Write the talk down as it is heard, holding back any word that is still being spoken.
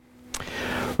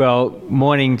Well,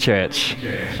 morning, church.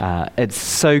 It's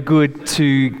so good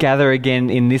to gather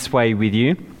again in this way with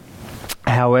you.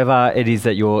 However it is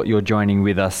that you're joining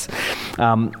with us.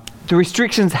 The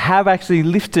restrictions have actually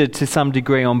lifted to some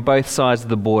degree on both sides of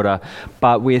the border,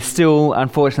 but we're still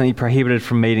unfortunately prohibited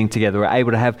from meeting together. We're able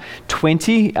to have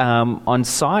 20 on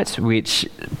site, which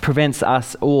prevents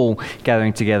us all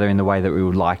gathering together in the way that we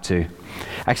would like to.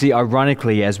 Actually,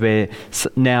 ironically, as we're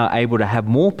now able to have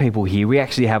more people here, we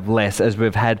actually have less as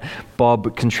we've had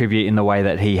Bob contribute in the way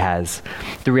that he has.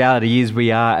 The reality is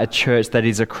we are a church that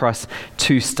is across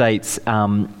 2 states,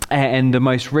 and the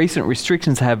most recent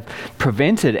restrictions have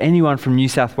prevented anyone from New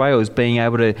South Wales being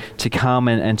able to come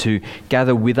and to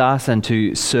gather with us and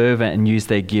to serve and use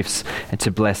their gifts and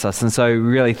to bless us. And so we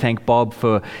really thank Bob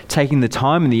for taking the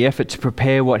time and the effort to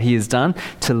prepare what he has done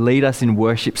to lead us in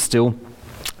worship still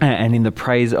and in the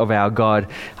praise of our God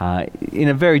in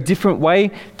a very different way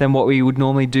than what we would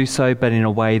normally do so, but in a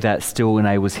way that still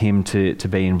enables him to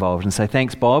be involved. And so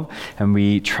thanks, Bob, and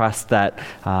we trust that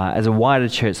as a wider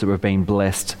church that we've been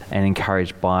blessed and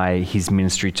encouraged by his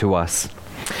ministry to us.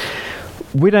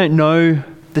 We don't know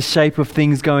the shape of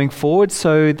things going forward,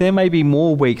 so there may be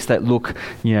more weeks that look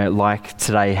like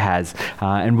today has,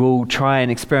 and we'll try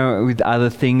and experiment with other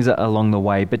things along the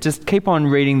way, but just keep on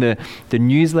reading the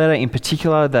newsletter in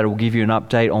particular. That will give you an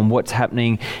update on what's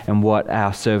happening and what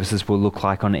our services will look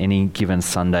like on any given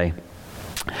Sunday.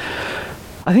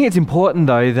 I think it's important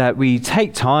though that we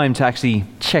take time to actually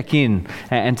check in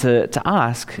and to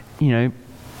ask,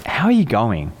 how are you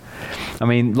going? I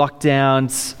mean,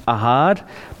 lockdowns are hard,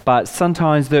 but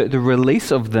sometimes the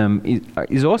release of them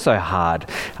is also hard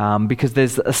because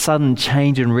there's a sudden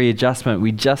change and readjustment.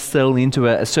 We just settle into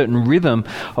a certain rhythm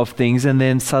of things, and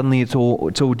then suddenly it's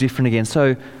all different again.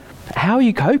 So how are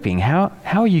you coping? How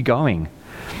are you going?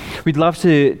 We'd love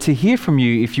to hear from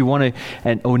you if you want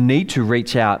to or need to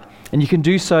reach out. And you can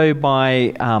do so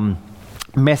by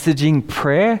messaging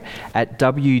prayer at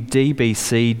wdbc.com.au.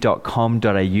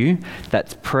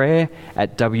 That's prayer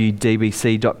at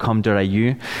wdbc.com.au.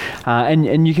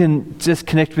 And you can just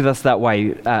connect with us that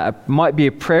way. It might be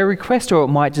a prayer request, or it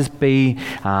might just be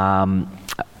a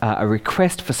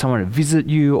request for someone to visit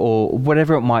you, or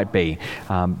whatever it might be.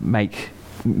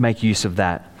 Make use of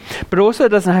that. But also it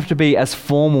doesn't have to be as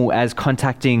formal as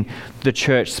contacting the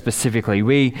church specifically.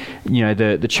 We,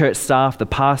 the church staff, the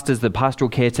pastors, the pastoral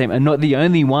care team are not the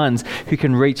only ones who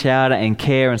can reach out and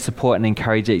care and support and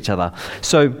encourage each other.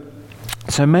 So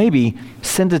maybe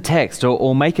send a text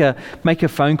or make a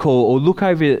phone call, or look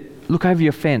over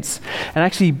your fence and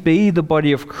actually be the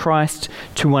body of Christ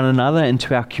to one another and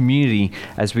to our community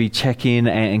as we check in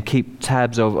and keep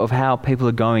tabs of how people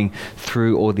are going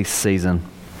through all this season.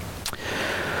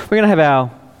 We're going to have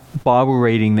our Bible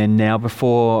reading then now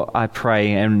before I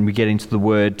pray and we get into the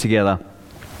Word together.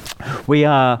 We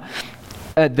are,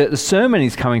 the sermon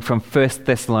is coming from 1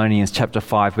 Thessalonians chapter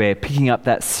 5. We're picking up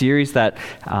that series that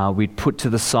we'd put to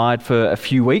the side for a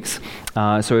few weeks.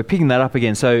 So we're picking that up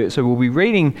again. So we'll be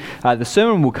reading, the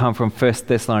sermon will come from 1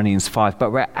 Thessalonians 5,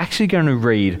 but we're actually going to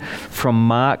read from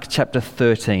Mark chapter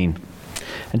 13.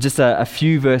 And just a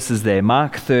few verses there.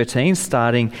 Mark 13,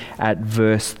 starting at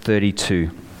verse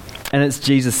 32. And it's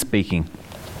Jesus speaking.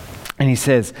 And he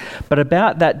says, "But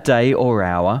about that day or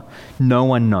hour, no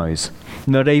one knows,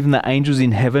 not even the angels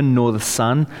in heaven nor the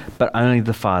Son, but only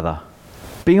the Father.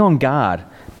 Be on guard,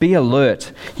 be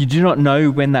alert. You do not know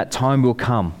when that time will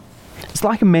come. It's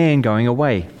like a man going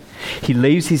away. He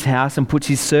leaves his house and puts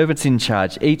his servants in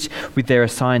charge, each with their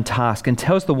assigned task, and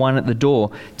tells the one at the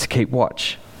door to keep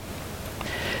watch.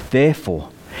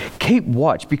 Therefore, keep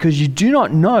watch, because you do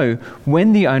not know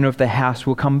when the owner of the house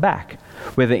will come back,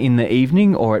 whether in the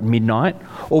evening or at midnight,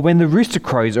 or when the rooster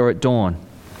crows or at dawn.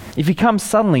 If he comes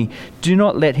suddenly, do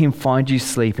not let him find you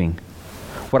sleeping.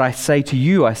 What I say to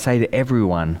you, I say to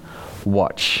everyone,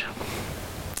 watch."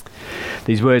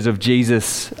 These words of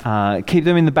Jesus, keep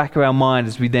them in the back of our mind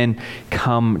as we then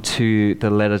come to the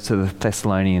letter to the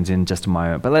Thessalonians in just a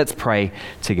moment. But let's pray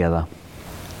together.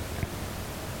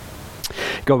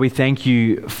 God, we thank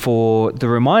you for the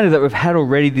reminder that we've had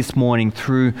already this morning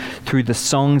through the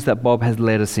songs that Bob has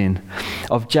led us in,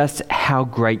 of just how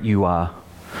great you are.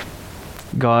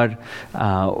 God,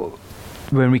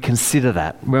 when we consider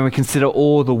that, when we consider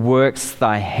all the works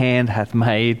thy hand hath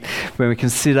made, when we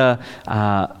consider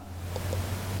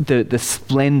the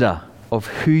splendor of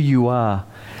who you are,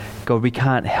 God, we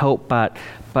can't help but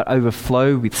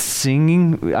overflow with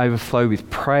singing, overflow with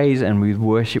praise and with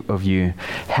worship of you.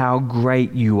 How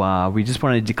great you are. We just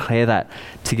want to declare that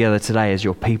together today as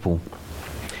your people.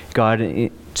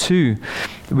 God, too,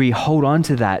 we hold on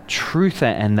to that truth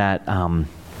and that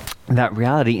that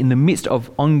reality in the midst of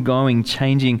ongoing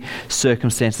changing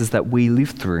circumstances that we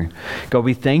live through. God,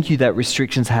 we thank you that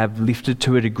restrictions have lifted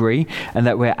to a degree and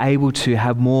that we're able to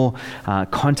have more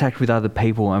contact with other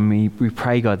people. And we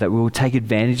pray, God, that we will take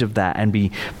advantage of that and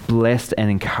be blessed and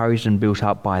encouraged and built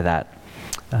up by that.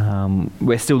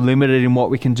 We're still limited in what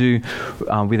we can do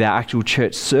with our actual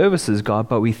church services, God,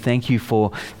 but we thank you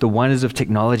for the wonders of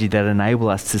technology that enable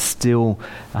us to still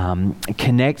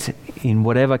connect in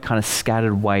whatever kind of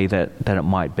scattered way that it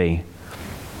might be.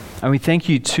 And we thank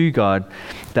you too, God,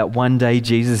 that one day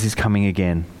Jesus is coming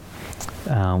again.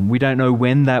 We don't know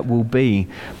when that will be,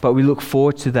 but we look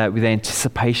forward to that with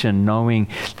anticipation, knowing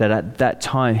that at that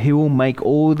time he will make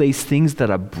all these things that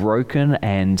are broken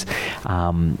and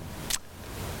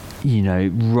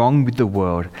wrong with the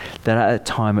world, that at that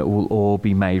time it will all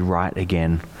be made right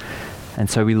again. And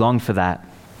so we long for that.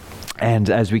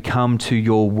 And as we come to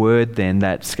your word then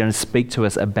that's going to speak to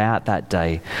us about that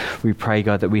day, we pray,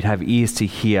 God, that we'd have ears to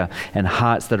hear and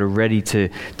hearts that are ready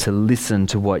to listen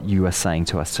to what you are saying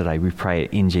to us today. We pray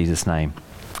it in Jesus' name.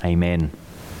 Amen.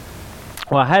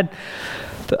 Well, I had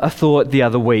a thought the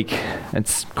other week.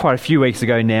 It's quite a few weeks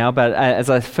ago now, but as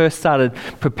I first started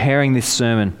preparing this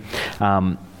sermon,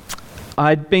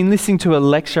 I'd been listening to a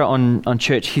lecture on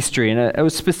church history, and it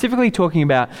was specifically talking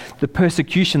about the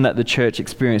persecution that the church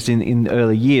experienced in the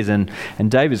early years, and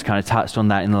David's kind of touched on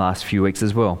that in the last few weeks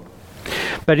as well.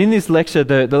 But in this lecture,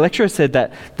 the lecturer said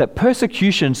that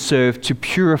persecution served to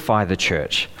purify the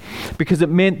church, because it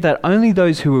meant that only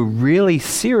those who were really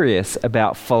serious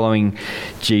about following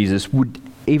Jesus would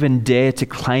even dare to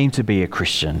claim to be a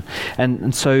Christian.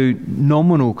 And so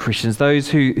nominal Christians, those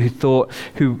who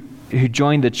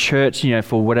joined the church,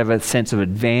 for whatever sense of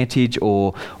advantage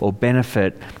or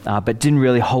benefit, but didn't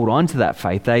really hold on to that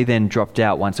faith, they then dropped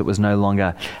out once it was no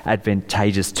longer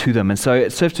advantageous to them. And so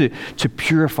it served to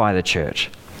purify the church.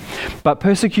 But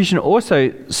persecution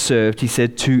also served, he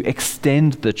said, to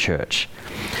extend the church.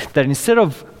 That instead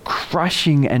of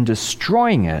crushing and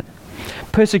destroying it,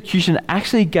 persecution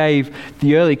actually gave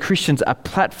the early Christians a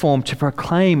platform to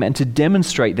proclaim and to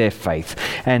demonstrate their faith.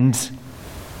 And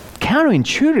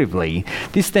counterintuitively,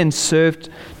 this then served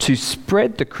to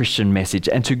spread the Christian message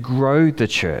and to grow the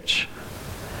church.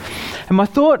 And my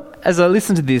thought as I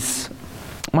listened to this,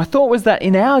 my thought was that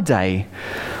in our day,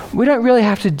 we don't really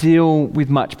have to deal with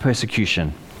much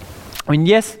persecution. I mean,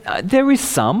 yes, there is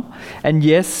some, and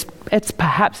yes, it's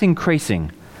perhaps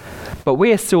increasing, but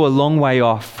we are still a long way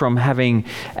off from having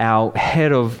our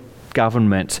head of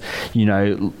government,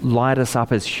 light us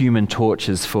up as human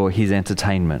torches for his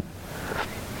entertainment.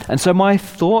 And so my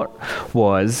thought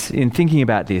was, in thinking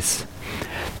about this,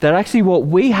 that actually what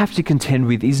we have to contend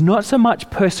with is not so much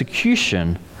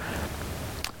persecution,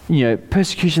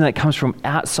 persecution that comes from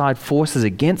outside forces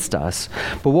against us,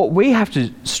 but what we have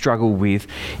to struggle with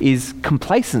is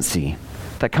complacency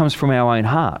that comes from our own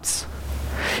hearts.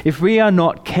 If we are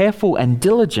not careful and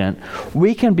diligent,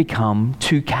 we can become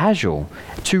too casual,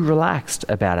 too relaxed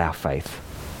about our faith.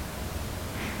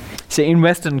 See, in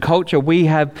Western culture, we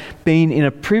have been in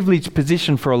a privileged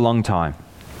position for a long time,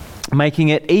 making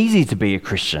it easy to be a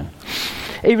Christian.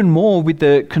 Even more with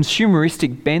the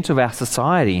consumeristic bent of our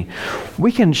society,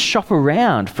 we can shop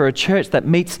around for a church that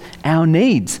meets our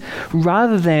needs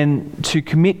rather than to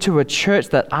commit to a church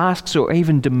that asks or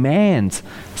even demands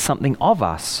something of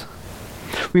us.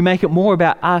 We make it more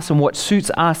about us and what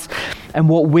suits us and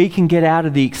what we can get out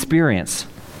of the experience.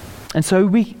 And so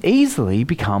we easily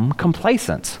become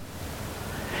complacent.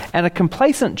 And a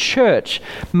complacent church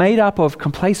made up of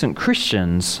complacent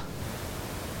Christians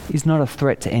is not a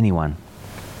threat to anyone.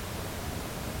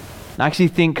 I actually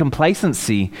think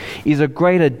complacency is a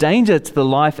greater danger to the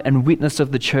life and witness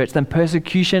of the church than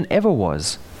persecution ever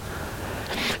was.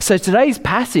 So today's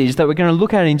passage that we're going to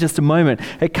look at in just a moment,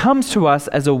 it comes to us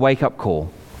as a wake-up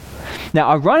call. Now,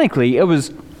 ironically, it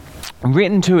was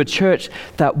written to a church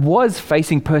that was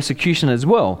facing persecution as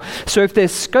well. So if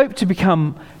there's scope to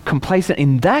become complacent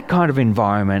in that kind of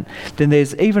environment, then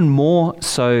there's even more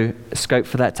so scope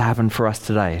for that to happen for us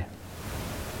today.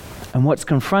 And what's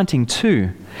confronting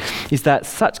too is that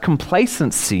such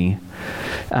complacency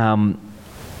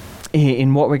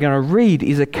in what we're going to read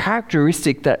is a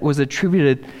characteristic that was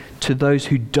attributed to those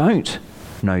who don't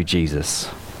know Jesus.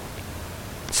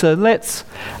 So let's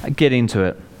get into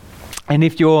it. And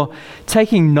if you're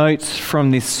taking notes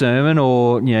from this sermon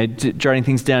or jotting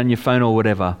things down on your phone or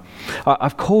whatever,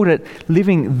 I've called it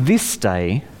Living This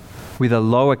Day with a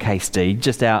lowercase d,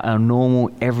 just our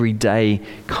normal everyday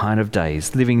kind of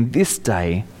days. Living this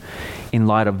day in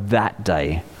light of that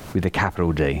day with a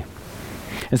capital D.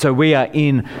 And so we are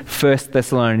in 1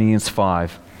 Thessalonians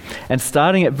 5. And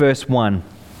starting at verse 1,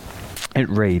 It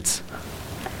reads,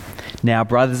 "Now,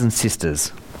 brothers and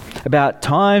sisters, about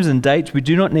times and dates we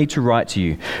do not need to write to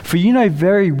you, for you know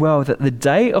very well that the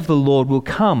day of the Lord will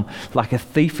come like a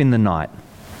thief in the night.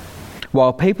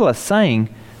 While people are saying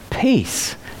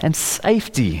peace and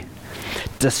safety,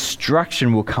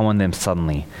 destruction will come on them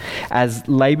suddenly, as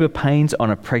labor pains on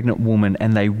a pregnant woman,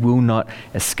 and they will not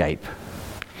escape."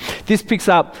 This picks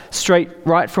up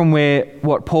right from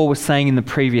what Paul was saying in the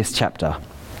previous chapter.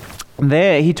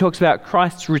 There, he talks about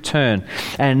Christ's return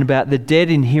and about the dead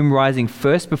in him rising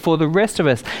first before the rest of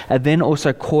us are then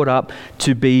also caught up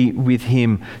to be with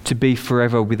him, to be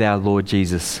forever with our Lord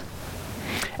Jesus.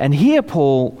 And here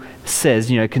Paul says,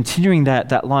 continuing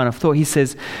that line of thought, he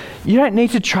says, you don't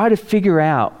need to try to figure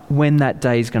out when that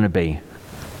day is going to be,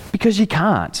 because you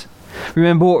can't.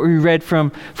 Remember what we read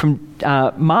from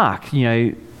Mark,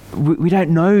 we don't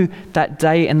know that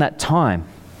day and that time.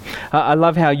 I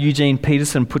love how Eugene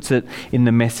Peterson puts it in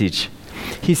the Message.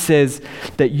 He says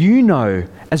that you know,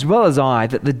 as well as I,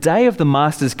 that the day of the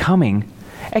Master's coming,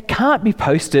 it can't be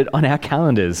posted on our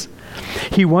calendars.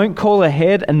 He won't call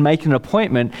ahead and make an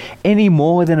appointment any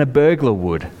more than a burglar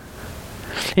would.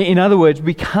 In other words,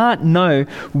 we can't know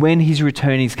when his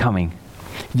return is coming.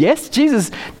 Yes,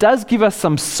 Jesus does give us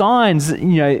some signs,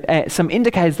 some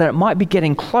indicators that it might be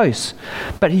getting close.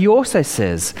 But he also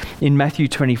says in Matthew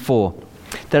 24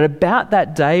 that about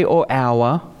that day or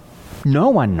hour, no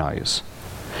one knows.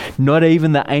 Not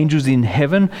even the angels in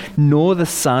heaven, nor the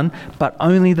Son, but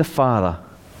only the Father.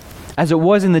 As it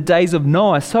was in the days of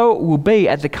Noah, so it will be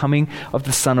at the coming of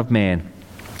the Son of Man.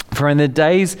 For in the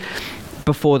days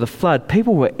before the flood,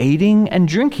 people were eating and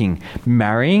drinking,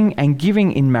 marrying and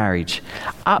giving in marriage,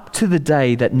 up to the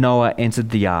day that Noah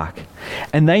entered the ark.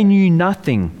 And they knew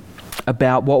nothing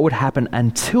about what would happen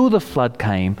until the flood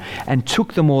came and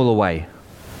took them all away.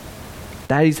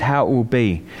 That is how it will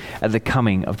be at the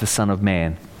coming of the Son of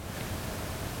Man.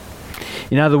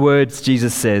 In other words,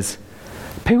 Jesus says,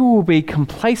 people will be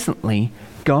complacently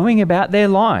going about their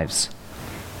lives,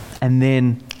 and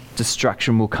then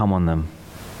destruction will come on them.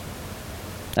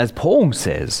 As Paul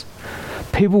says,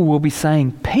 people will be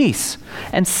saying peace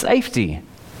and safety.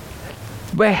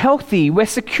 We're healthy, we're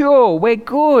secure, we're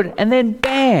good, and then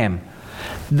bam,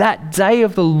 that day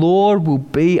of the Lord will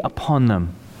be upon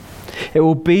them. It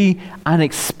will be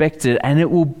unexpected and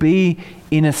it will be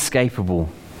inescapable.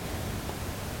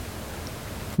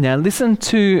 Now listen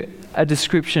to a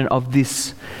description of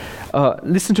this.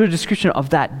 Listen to a description of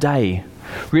that day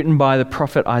written by the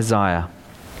prophet Isaiah.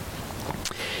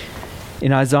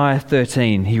 In Isaiah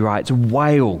 13, he writes,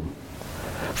 "Wail,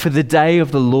 for the day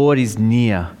of the Lord is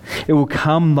near. It will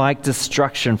come like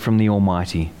destruction from the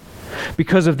Almighty.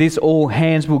 Because of this, all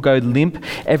hands will go limp,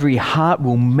 every heart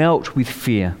will melt with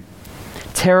fear.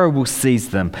 Terror will seize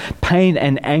them, pain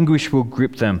and anguish will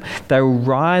grip them. They will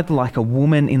writhe like a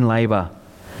woman in labor.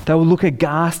 They will look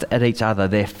aghast at each other,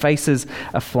 their faces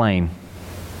aflame.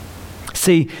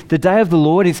 See, the day of the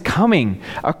Lord is coming,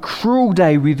 a cruel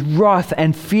day with wrath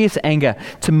and fierce anger,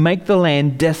 to make the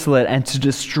land desolate and to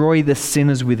destroy the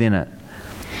sinners within it.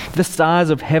 The stars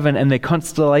of heaven and their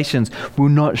constellations will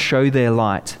not show their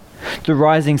light. The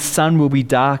rising sun will be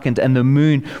darkened and the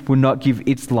moon will not give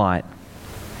its light.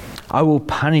 I will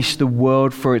punish the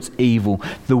world for its evil,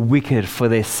 the wicked for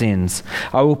their sins.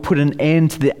 I will put an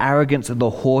end to the arrogance of the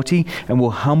haughty and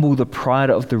will humble the pride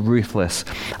of the ruthless.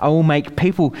 I will make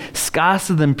people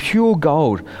scarcer than pure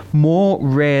gold, more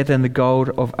rare than the gold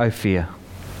of Ophir.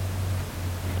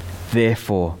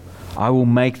 Therefore, I will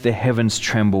make the heavens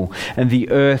tremble, and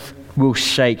the earth will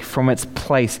shake from its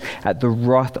place at the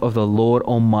wrath of the Lord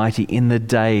Almighty in the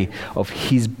day of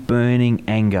his burning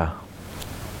anger."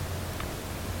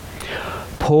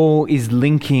 Paul is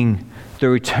linking the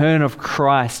return of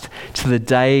Christ to the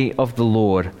day of the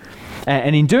Lord.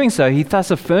 And in doing so, he thus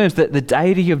affirms that the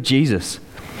deity of Jesus.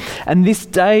 And this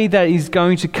day that is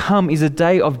going to come is a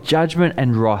day of judgment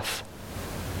and wrath.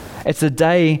 It's a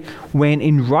day when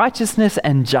in righteousness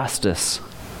and justice,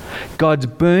 God's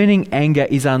burning anger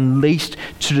is unleashed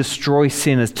to destroy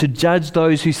sinners, to judge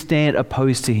those who stand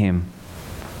opposed to him.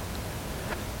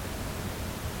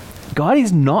 God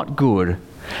is not good,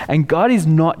 and God is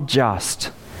not just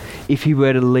if he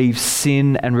were to leave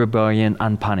sin and rebellion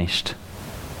unpunished.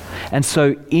 And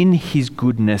so in his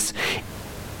goodness,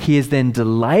 he has then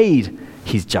delayed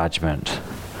his judgment.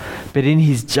 But in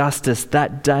his justice,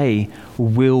 that day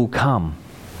will come.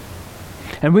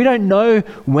 And we don't know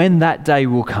when that day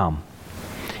will come.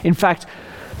 In fact,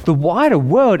 the wider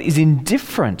world is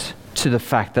indifferent to the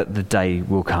fact that the day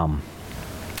will come.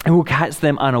 And will catch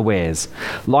them unawares,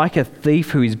 like a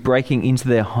thief who is breaking into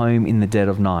their home in the dead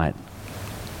of night.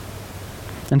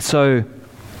 And so,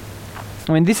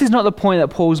 I mean, this is not the point that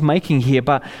Paul's making here,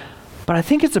 but I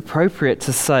think it's appropriate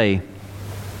to say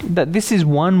that this is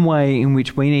one way in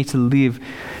which we need to live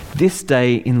this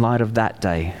day in light of that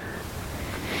day.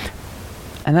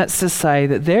 And that's to say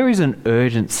that there is an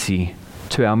urgency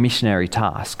to our missionary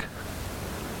task.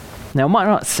 Now, it might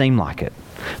not seem like it.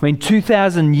 I mean,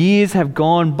 2,000 years have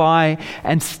gone by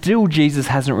and still Jesus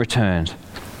hasn't returned.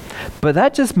 But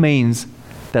that just means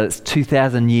that it's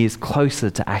 2,000 years closer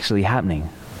to actually happening.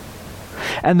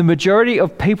 And the majority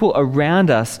of people around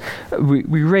us, we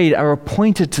read, are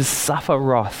appointed to suffer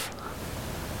wrath.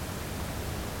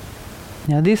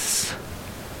 Now, this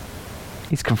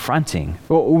is confronting.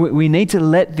 We need to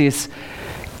let this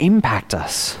impact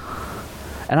us.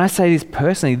 And I say this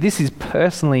personally, this is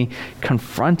personally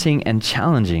confronting and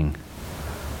challenging.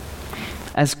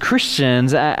 As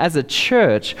Christians, as a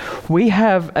church, we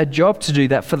have a job to do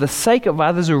that for the sake of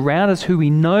others around us who we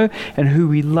know and who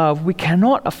we love. We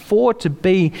cannot afford to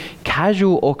be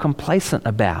casual or complacent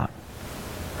about,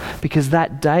 because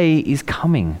that day is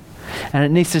coming and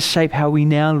it needs to shape how we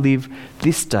now live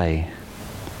this day.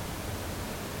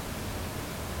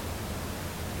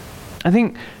 I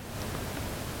think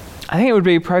it would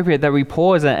be appropriate that we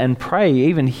pause and pray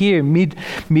even here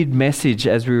mid-message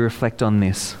as we reflect on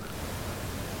this.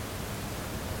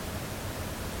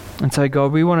 And so,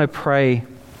 God, we want to pray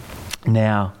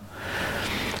now.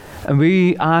 And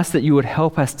we ask that you would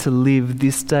help us to live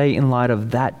this day in light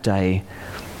of that day,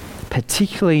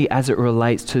 particularly as it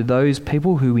relates to those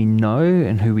people who we know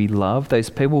and who we love,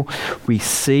 those people we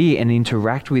see and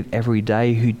interact with every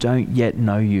day who don't yet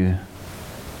know you.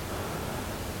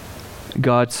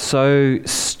 God, so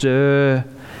stir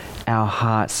our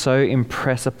hearts, so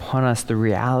impress upon us the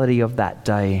reality of that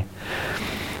day,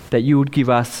 that you would give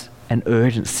us an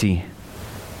urgency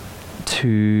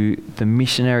to the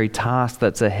missionary task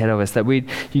that's ahead of us, that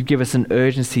you'd give us an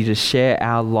urgency to share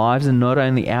our lives, and not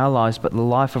only our lives, but the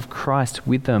life of Christ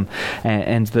with them,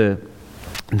 and the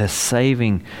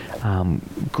saving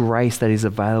grace that is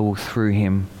available through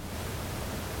him.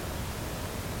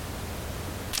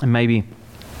 And maybe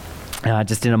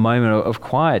just in a moment of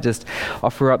quiet, just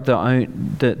offer up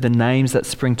the names that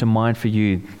spring to mind for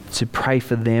you, to pray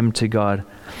for them to God.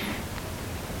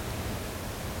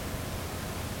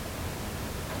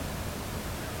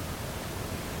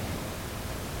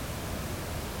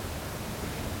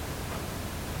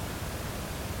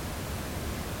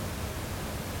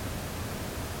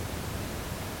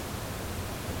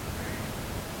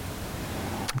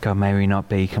 God, may we not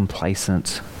be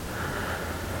complacent.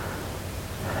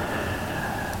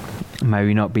 May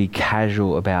we not be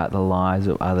casual about the lives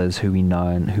of others who we know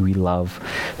and who we love,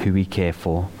 who we care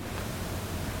for.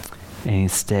 And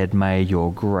instead, may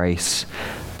your grace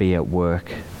be at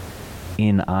work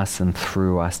in us and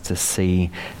through us to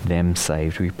see them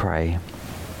saved, we pray.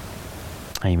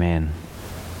 Amen.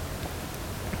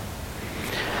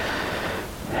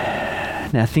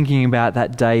 Now, thinking about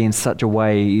that day in such a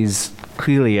way is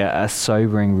clearly a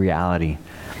sobering reality.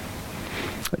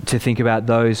 To think about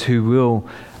those who will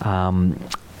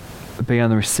be on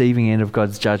the receiving end of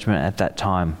God's judgment at that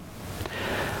time.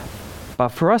 But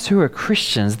for us who are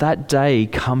Christians, that day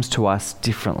comes to us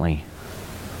differently.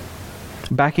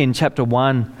 Back in chapter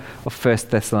 1 of 1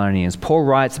 Thessalonians, Paul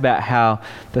writes about how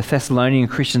the Thessalonian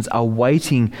Christians are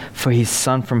waiting for his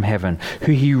Son from heaven,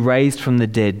 who he raised from the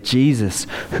dead, Jesus,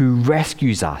 who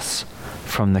rescues us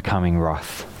from the coming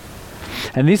wrath.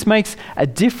 And this makes a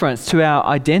difference to our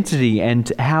identity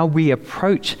and how we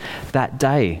approach that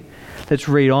day. Let's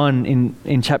read on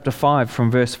in chapter 5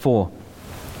 from verse 4.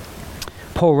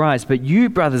 Paul writes, "But you,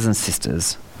 brothers and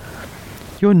sisters,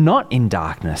 you're not in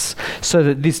darkness, so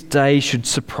that this day should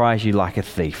surprise you like a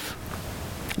thief.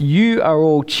 You are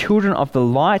all children of the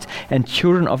light and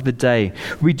children of the day.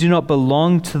 We do not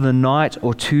belong to the night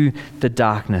or to the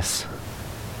darkness."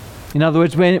 In other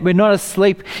words, we're not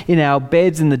asleep in our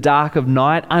beds in the dark of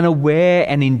night, unaware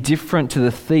and indifferent to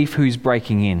the thief who's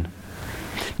breaking in.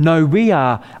 No, we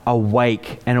are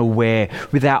awake and aware,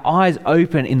 with our eyes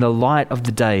open in the light of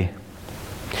the day.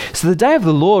 So the day of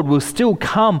the Lord will still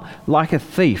come like a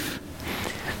thief,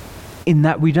 in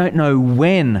that we don't know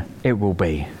when it will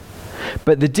be.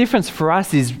 But the difference for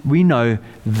us is we know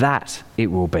that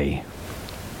it will be.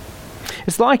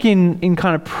 It's like in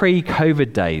kind of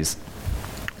pre-COVID days,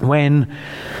 when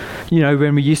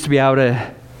we used to be able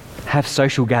to have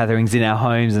social gatherings in our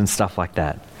homes and stuff like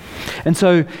that. And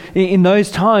so in those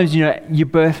times, your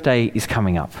birthday is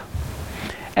coming up.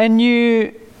 And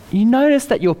you notice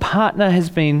that your partner has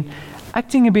been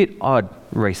acting a bit odd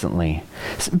recently.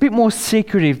 It's a bit more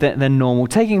secretive than normal,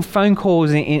 taking phone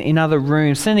calls in other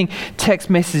rooms, sending text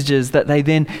messages that they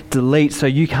then delete so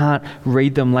you can't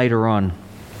read them later on.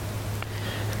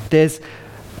 There's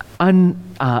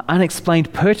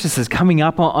unexplained purchases coming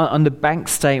up on the bank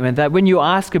statement that when you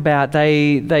ask about,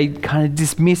 they kind of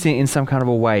dismiss it in some kind of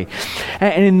a way.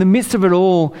 And in the midst of it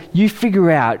all, you figure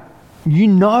out,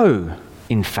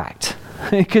 in fact,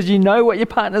 because you know what your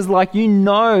partner's like, you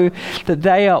know that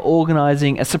they are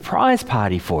organising a surprise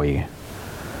party for you.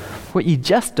 What you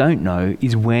just don't know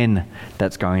is when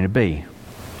that's going to be.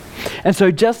 And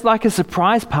so just like a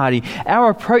surprise party, our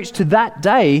approach to that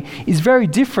day is very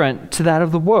different to that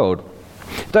of the world.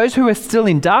 Those who are still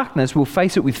in darkness will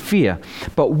face it with fear,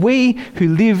 but we who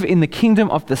live in the kingdom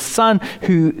of the Son,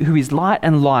 who is light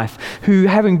and life, who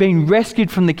having been rescued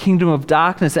from the kingdom of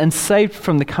darkness and saved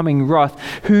from the coming wrath,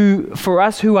 for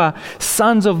us who are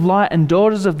sons of light and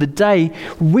daughters of the day,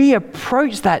 we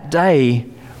approach that day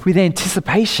with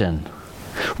anticipation.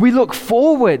 We look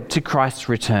forward to Christ's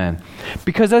return,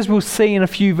 because as we'll see in a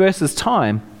few verses'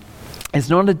 time, it's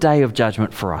not a day of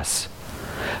judgment for us,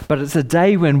 but it's a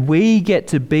day when we get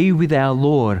to be with our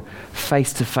Lord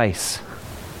face to face.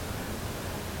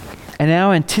 And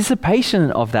our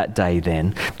anticipation of that day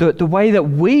then, the way that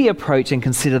we approach and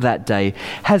consider that day,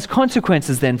 has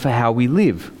consequences then for how we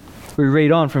live. We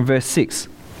read on from verse 6.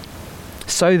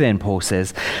 So then, Paul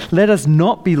says, let us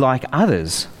not be like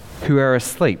others who are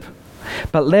asleep,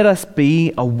 but let us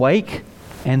be awake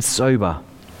and sober.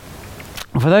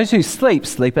 For those who sleep,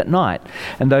 sleep at night,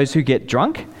 and those who get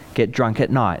drunk at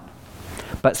night.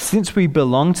 But since we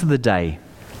belong to the day,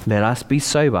 let us be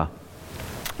sober,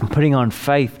 putting on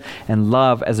faith and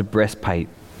love as a breastplate,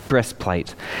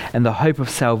 and the hope of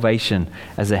salvation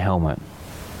as a helmet.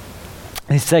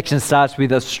 This section starts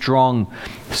with a strong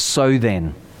 "so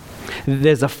then."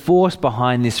 There's a force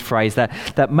behind this phrase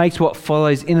that makes what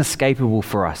follows inescapable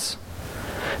for us.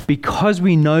 Because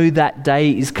we know that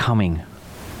day is coming.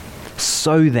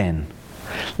 So then,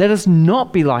 let us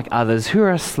not be like others who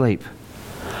are asleep,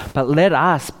 but let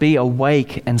us be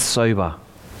awake and sober.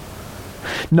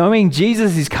 Knowing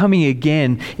Jesus is coming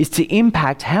again is to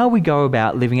impact how we go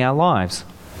about living our lives.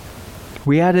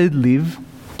 We are to live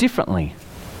differently.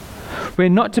 We're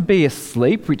not to be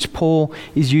asleep, which Paul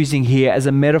is using here as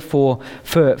a metaphor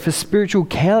for spiritual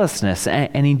carelessness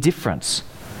and indifference.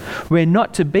 We're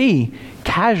not to be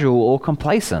casual or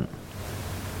complacent.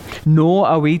 Nor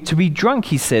are we to be drunk,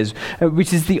 he says,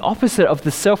 which is the opposite of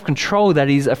the self-control that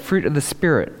is a fruit of the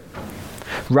Spirit.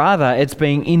 Rather, it's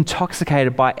being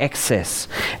intoxicated by excess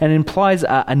and implies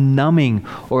a numbing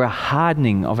or a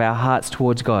hardening of our hearts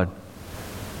towards God.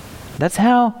 That's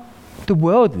how the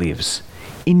world lives,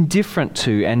 indifferent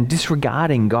to and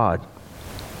disregarding God.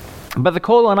 But the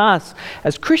call on us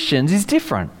as Christians is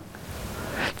different.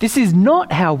 This is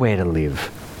not how we're to live.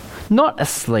 Not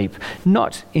asleep,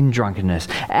 not in drunkenness.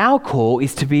 Our call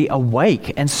is to be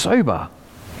awake and sober.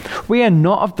 We are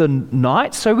not of the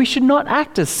night, so we should not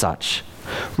act as such.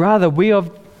 Rather, we are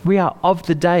of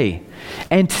the day,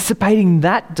 anticipating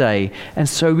that day, and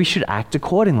so we should act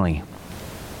accordingly.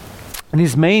 And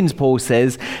this means, Paul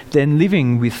says, then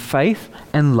living with faith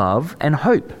and love and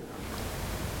hope.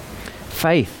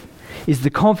 Faith is the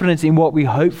confidence in what we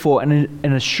hope for and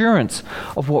an assurance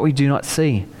of what we do not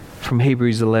see, from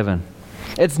Hebrews 11.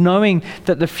 It's knowing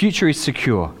that the future is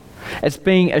secure. It's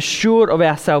being assured of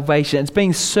our salvation. It's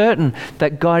being certain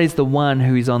that God is the one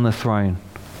who is on the throne.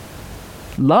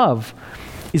 Love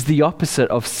is the opposite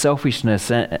of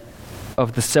selfishness,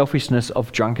 of the selfishness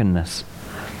of drunkenness.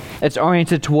 It's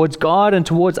oriented towards God and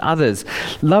towards others.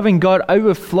 Loving God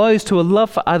overflows to a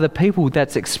love for other people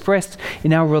that's expressed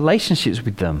in our relationships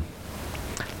with them.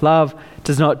 Love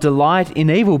does not delight in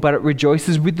evil, but it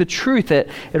rejoices with the truth. It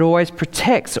always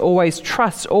protects, always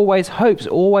trusts, always hopes,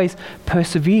 always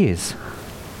perseveres.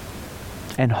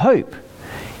 And hope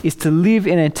is to live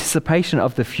in anticipation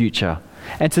of the future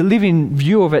and to live in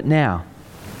view of it now.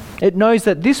 It knows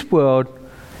that this world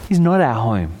is not our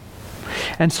home,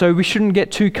 and so we shouldn't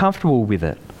get too comfortable with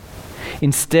it.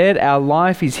 Instead, our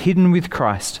life is hidden with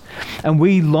Christ, and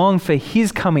we long for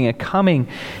his coming, a coming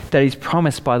that is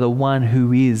promised by the one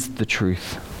who is the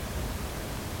truth.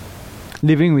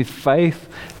 Living with faith,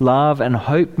 love, and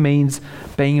hope means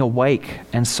being awake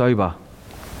and sober.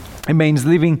 It means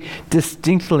living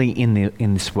distinctly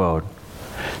in this world,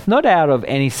 not out of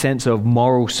any sense of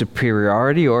moral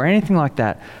superiority or anything like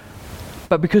that,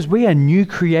 but because we are new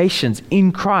creations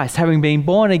in Christ, having been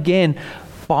born again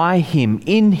by him,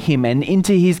 in him, and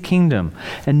into his kingdom,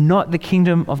 and not the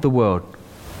kingdom of the world.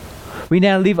 We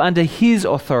now live under his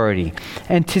authority,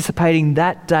 anticipating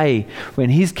that day when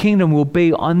his kingdom will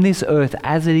be on this earth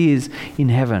as it is in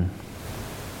heaven.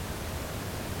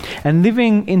 And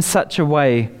living in such a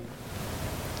way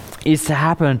is to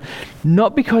happen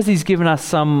not because he's given us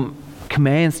some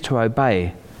commands to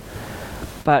obey,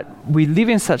 but we live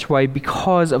in such a way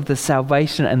because of the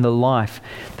salvation and the life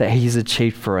that he has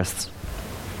achieved for us.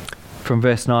 From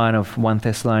verse 9 of 1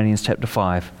 Thessalonians chapter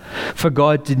 5. For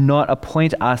God did not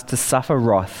appoint us to suffer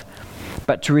wrath,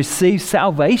 but to receive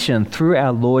salvation through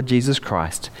our Lord Jesus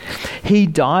Christ. He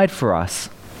died for us,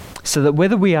 so that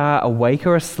whether we are awake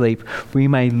or asleep, we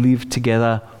may live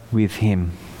together with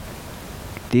him.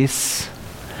 This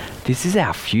is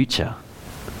our future.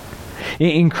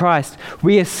 In Christ,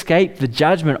 we escape the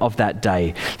judgment of that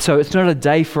day. So it's not a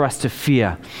day for us to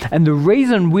fear. And the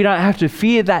reason we don't have to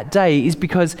fear that day is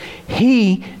because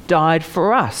he died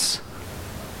for us.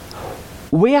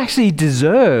 We actually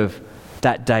deserve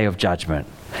that day of judgment.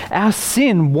 Our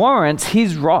sin warrants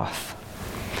his wrath.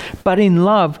 But in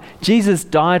love, Jesus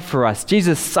died for us.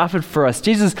 Jesus suffered for us.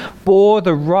 Jesus bore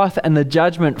the wrath and the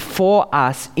judgment for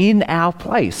us in our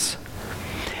place.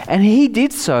 And he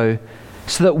did so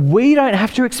that we don't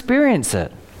have to experience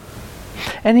it.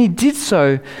 And he did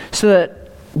so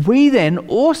that we then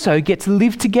also get to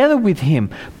live together with him,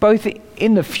 both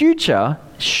in the future,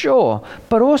 sure,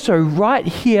 but also right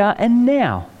here and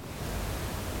now.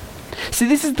 See,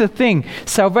 this is the thing.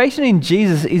 Salvation in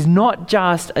Jesus is not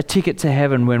just a ticket to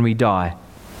heaven when we die.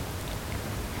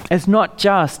 It's not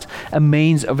just a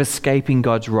means of escaping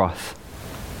God's wrath.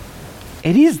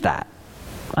 It is that,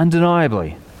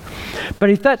 undeniably. But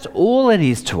if that's all it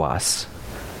is to us,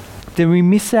 then we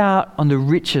miss out on the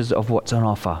riches of what's on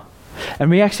offer. And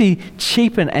we actually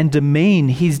cheapen and demean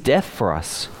his death for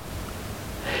us.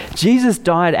 Jesus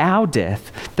died our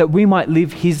death that we might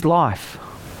live his life.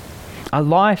 A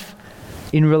life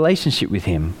in relationship with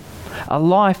him. A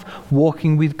life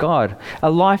walking with God. A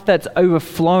life that's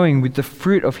overflowing with the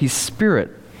fruit of his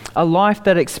Spirit. A life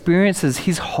that experiences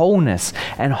his wholeness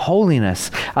and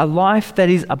holiness. A life that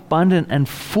is abundant and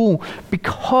full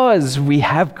because we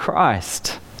have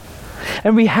Christ.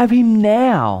 And we have him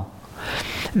now.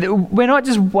 We're not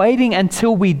just waiting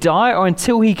until we die or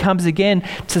until he comes again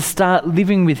to start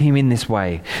living with him in this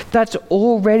way. That's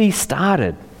already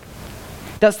started.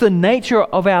 That's the nature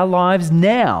of our lives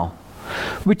now.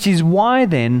 Which is why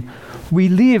then we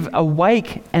live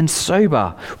awake and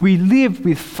sober. We live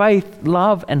with faith,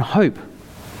 love, and hope.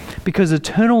 Because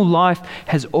eternal life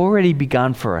has already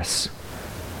begun for us.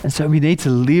 And so we need to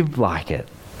live like it.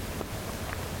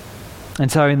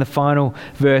 And so in the final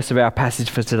verse of our passage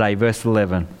for today, verse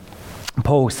 11,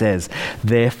 Paul says,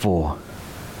 therefore,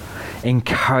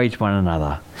 encourage one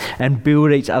another and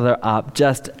build each other up,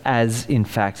 just as in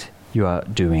fact you are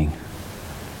doing.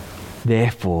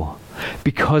 Therefore,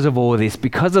 because of all this,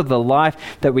 because of the life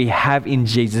that we have in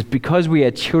Jesus, because we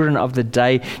are children of the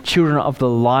day, children of the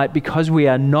light, because we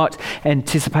are not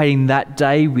anticipating that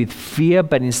day with fear,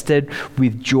 but instead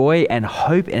with joy and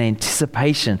hope and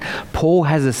anticipation, Paul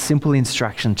has a simple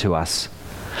instruction to us.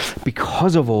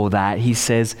 Because of all that, he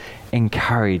says,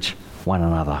 encourage one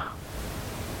another.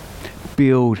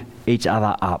 Build each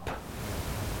other up.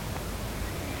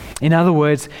 In other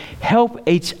words, help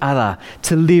each other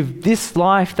to live this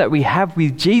life that we have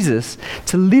with Jesus,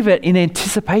 to live it in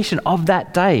anticipation of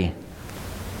that day.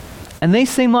 And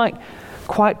these seem like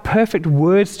quite perfect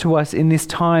words to us in this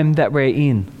time that we're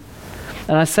in.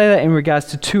 And I say that in regards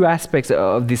to two aspects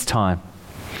of this time.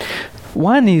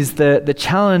 One is the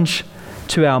challenge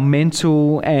to our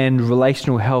mental and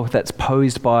relational health that's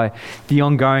posed by the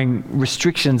ongoing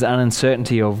restrictions and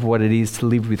uncertainty of what it is to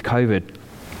live with COVID.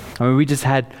 I mean, we just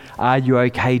had Are You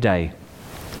OK Day,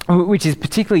 which is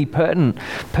particularly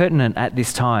pertinent at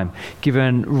this time,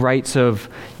 given rates of,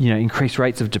 increased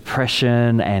rates of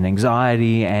depression and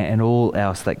anxiety and all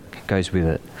else that goes with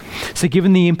it. So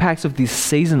given the impacts of this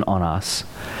season on us,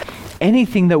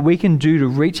 anything that we can do to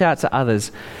reach out to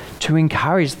others, to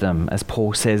encourage them, as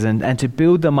Paul says, and to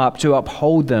build them up, to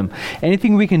uphold them,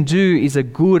 anything we can do is a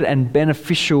good and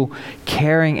beneficial,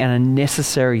 caring and a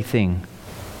necessary thing.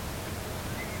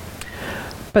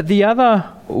 But the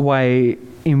other way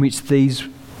in which these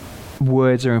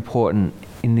words are important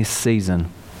in this season,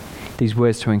 these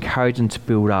words to encourage and to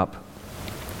build up,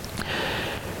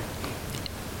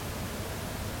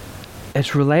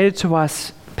 it's related to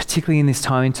us, particularly in this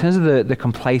time, in terms of the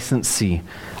complacency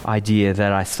idea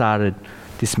that I started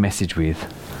this message with.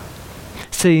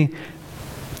 See,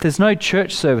 there's no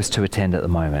church service to attend at the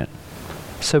moment,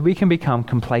 so we can become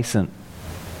complacent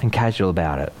and casual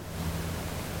about it.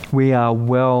 We are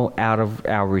well out of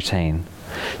our routine.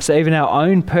 So even our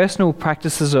own personal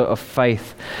practices of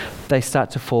faith, they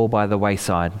start to fall by the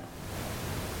wayside.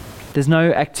 There's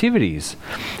no activities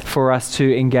for us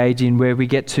to engage in where we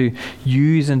get to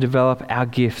use and develop our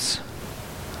gifts.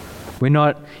 We're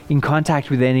not in contact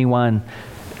with anyone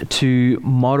to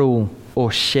model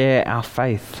or share our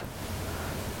faith.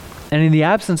 And in the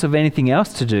absence of anything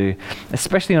else to do,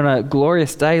 especially on a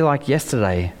glorious day like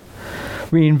yesterday,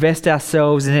 we invest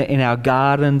ourselves in our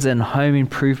gardens and home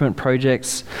improvement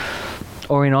projects,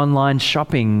 or in online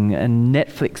shopping and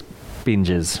Netflix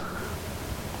binges.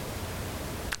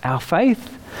 Our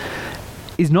faith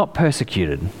is not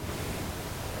persecuted,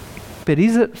 but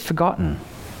is it forgotten,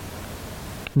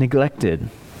 neglected?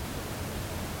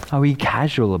 Are we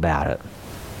casual about it?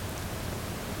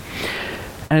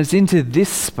 And it's into this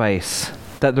space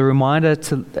that the reminder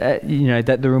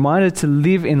to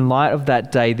live in light of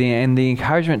that day, and the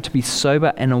encouragement to be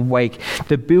sober and awake,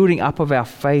 the building up of our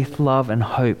faith, love, and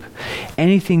hope,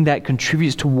 anything that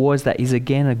contributes towards that is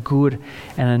again a good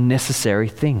and a necessary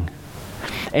thing.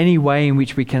 Any way in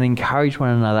which we can encourage one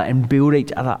another and build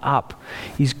each other up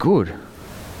is good.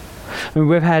 I mean,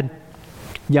 we've had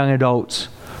young adults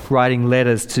writing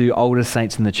letters to older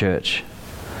saints in the church.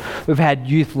 We've had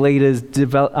youth leaders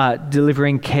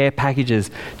delivering care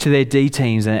packages to their D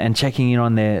teams and checking in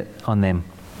on them.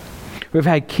 We've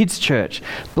had kids' church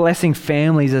blessing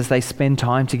families as they spend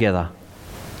time together.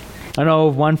 I know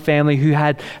of one family who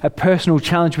had a personal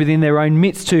challenge within their own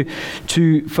midst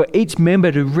for each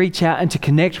member to reach out and to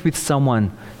connect with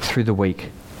someone through the week.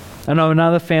 I know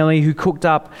another family who cooked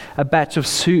up a batch of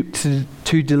soup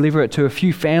to deliver it to a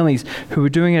few families who were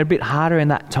doing it a bit harder in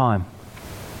that time.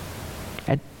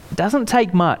 It doesn't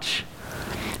take much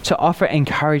to offer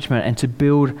encouragement and to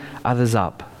build others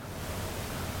up,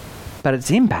 but its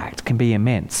impact can be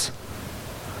immense.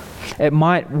 It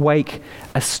might wake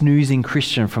a snoozing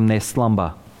Christian from their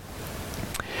slumber.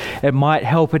 It might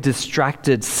help a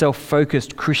distracted,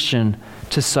 self-focused Christian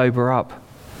to sober up.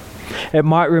 It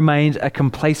might remain a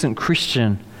complacent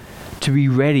Christian to be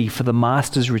ready for the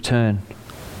Master's return.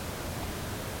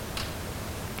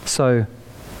 So,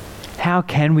 how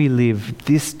can we live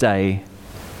this day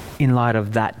in light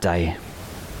of that day?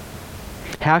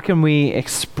 How can we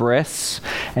express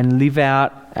and live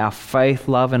out our faith,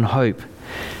 love, and hope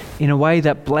in a way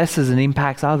that blesses and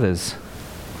impacts others?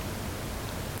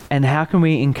 And how can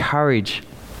we encourage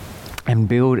and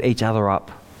build each other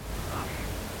up?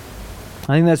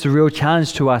 I think that's a real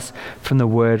challenge to us from the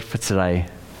word for today.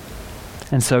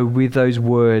 And so with those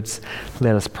words,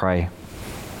 let us pray.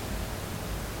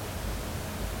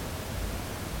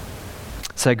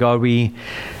 So God, we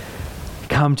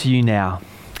come to you now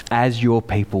as your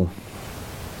people,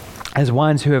 as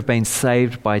ones who have been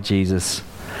saved by Jesus,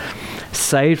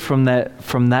 saved from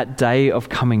that day of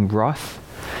coming wrath,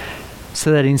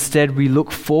 so that instead we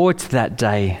look forward to that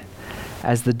day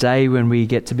as the day when we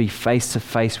get to be face to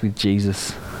face with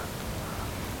Jesus.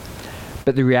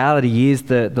 But the reality is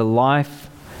that the life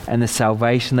and the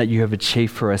salvation that you have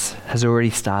achieved for us has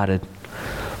already started.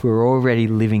 We're already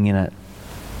living in it.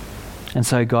 And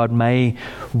so God, may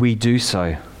we do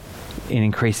so in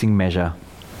increasing measure.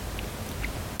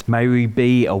 May we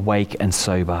be awake and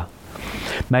sober.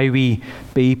 May we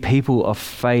be people of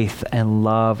faith and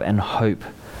love and hope.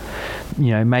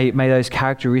 May those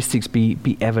characteristics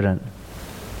be evident.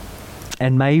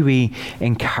 And may we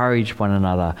encourage one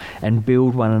another and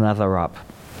build one another up.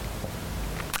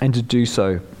 And to do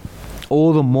so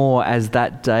all the more as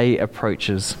that day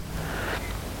approaches.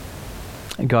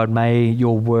 And God, may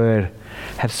your word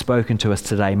have spoken to us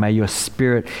today. May your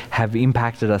Spirit have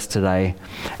impacted us today.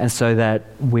 And so that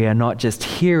we are not just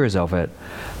hearers of it,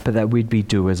 but that we'd be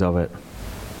doers of it.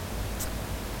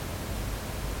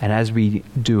 And as we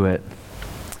do it,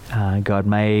 God,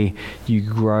 may you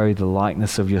grow the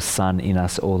likeness of your Son in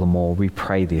us all the more. We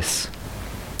pray this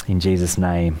in Jesus'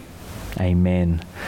 name. Amen.